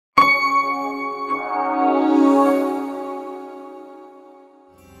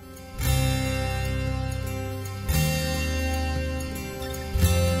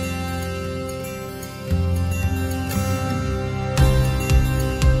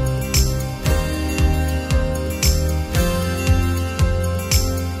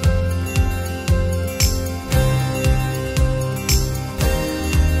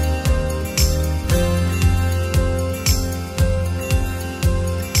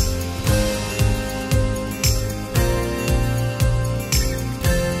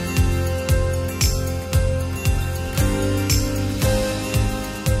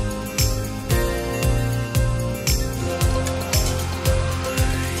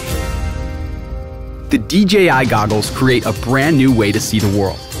The DJI Goggles create a brand new way to see the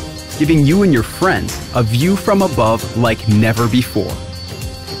world, giving you and your friends a view from above like never before.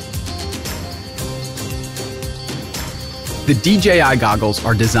 The DJI Goggles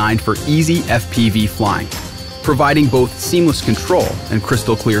are designed for easy FPV flying, providing both seamless control and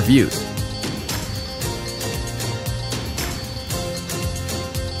crystal clear views.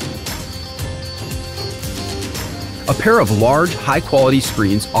 A pair of large, high-quality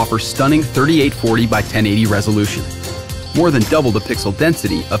screens offer stunning 3840 by 1080 resolution, more than double the pixel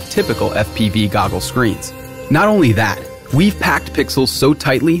density of typical FPV goggle screens. Not only that, we've packed pixels so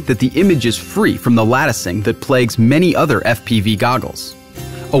tightly that the image is free from the latticing that plagues many other FPV goggles.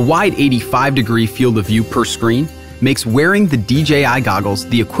 A wide 85-degree field of view per screen makes wearing the DJI goggles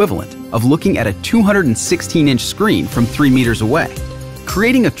the equivalent of looking at a 216-inch screen from 3 meters away,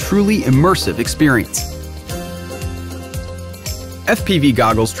 creating a truly immersive experience. FPV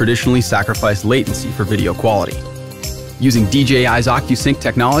goggles traditionally sacrifice latency for video quality. Using DJI's OcuSync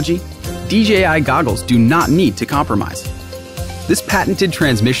technology, DJI goggles do not need to compromise. This patented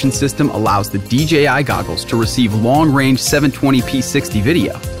transmission system allows the DJI goggles to receive long-range 720p 60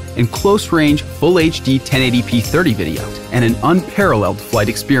 video and close-range Full HD 1080p 30 video and an unparalleled flight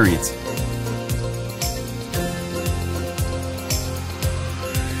experience.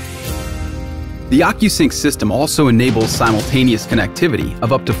 The OcuSync system also enables simultaneous connectivity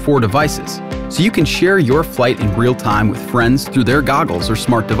of up to 4 devices, so you can share your flight in real time with friends through their goggles or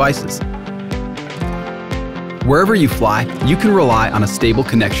smart devices. Wherever you fly, you can rely on a stable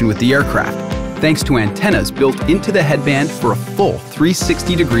connection with the aircraft, thanks to antennas built into the headband for a full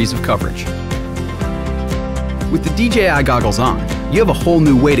 360 degrees of coverage. With the DJI goggles on, you have a whole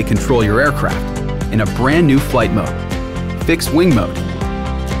new way to control your aircraft in a brand new flight mode, fixed wing mode.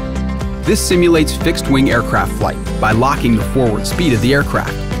 This simulates fixed-wing aircraft flight by locking the forward speed of the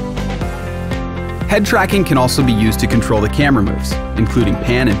aircraft. Head tracking can also be used to control the camera moves, including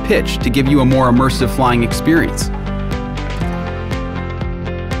pan and pitch, to give you a more immersive flying experience.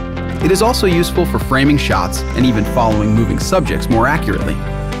 It is also useful for framing shots and even following moving subjects more accurately.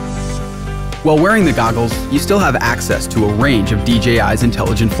 While wearing the goggles, you still have access to a range of DJI's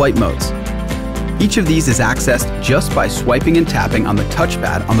intelligent flight modes. Each of these is accessed just by swiping and tapping on the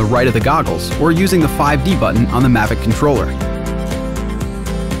touchpad on the right of the goggles or using the 5D button on the Mavic controller.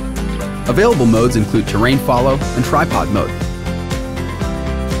 Available modes include terrain follow and tripod mode.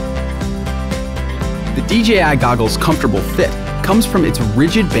 The DJI goggles' comfortable fit comes from its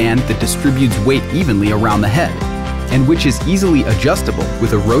rigid band that distributes weight evenly around the head, and which is easily adjustable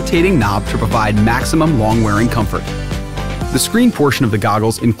with a rotating knob to provide maximum long-wearing comfort. The screen portion of the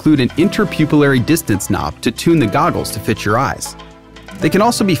goggles include an interpupillary distance knob to tune the goggles to fit your eyes. They can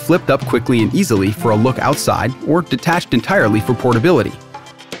also be flipped up quickly and easily for a look outside or detached entirely for portability.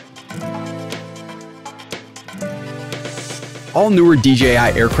 All newer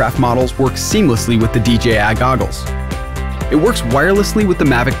DJI aircraft models work seamlessly with the DJI goggles. It works wirelessly with the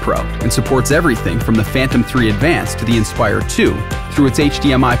Mavic Pro and supports everything from the Phantom 3 Advanced to the Inspire 2 through its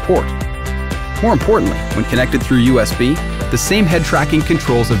HDMI port. More importantly, when connected through USB, the same head tracking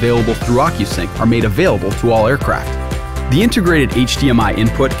controls available through OcuSync are made available to all aircraft. The integrated HDMI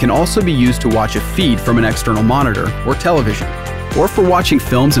input can also be used to watch a feed from an external monitor or television, or for watching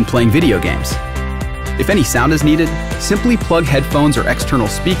films and playing video games. If any sound is needed, simply plug headphones or external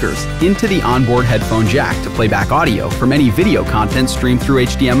speakers into the onboard headphone jack to play back audio from any video content streamed through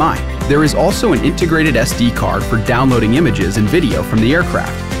HDMI. There is also an integrated SD card for downloading images and video from the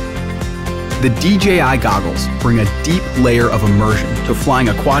aircraft. The DJI goggles bring a deep layer of immersion to flying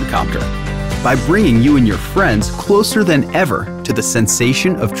a quadcopter by bringing you and your friends closer than ever to the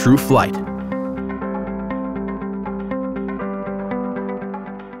sensation of true flight.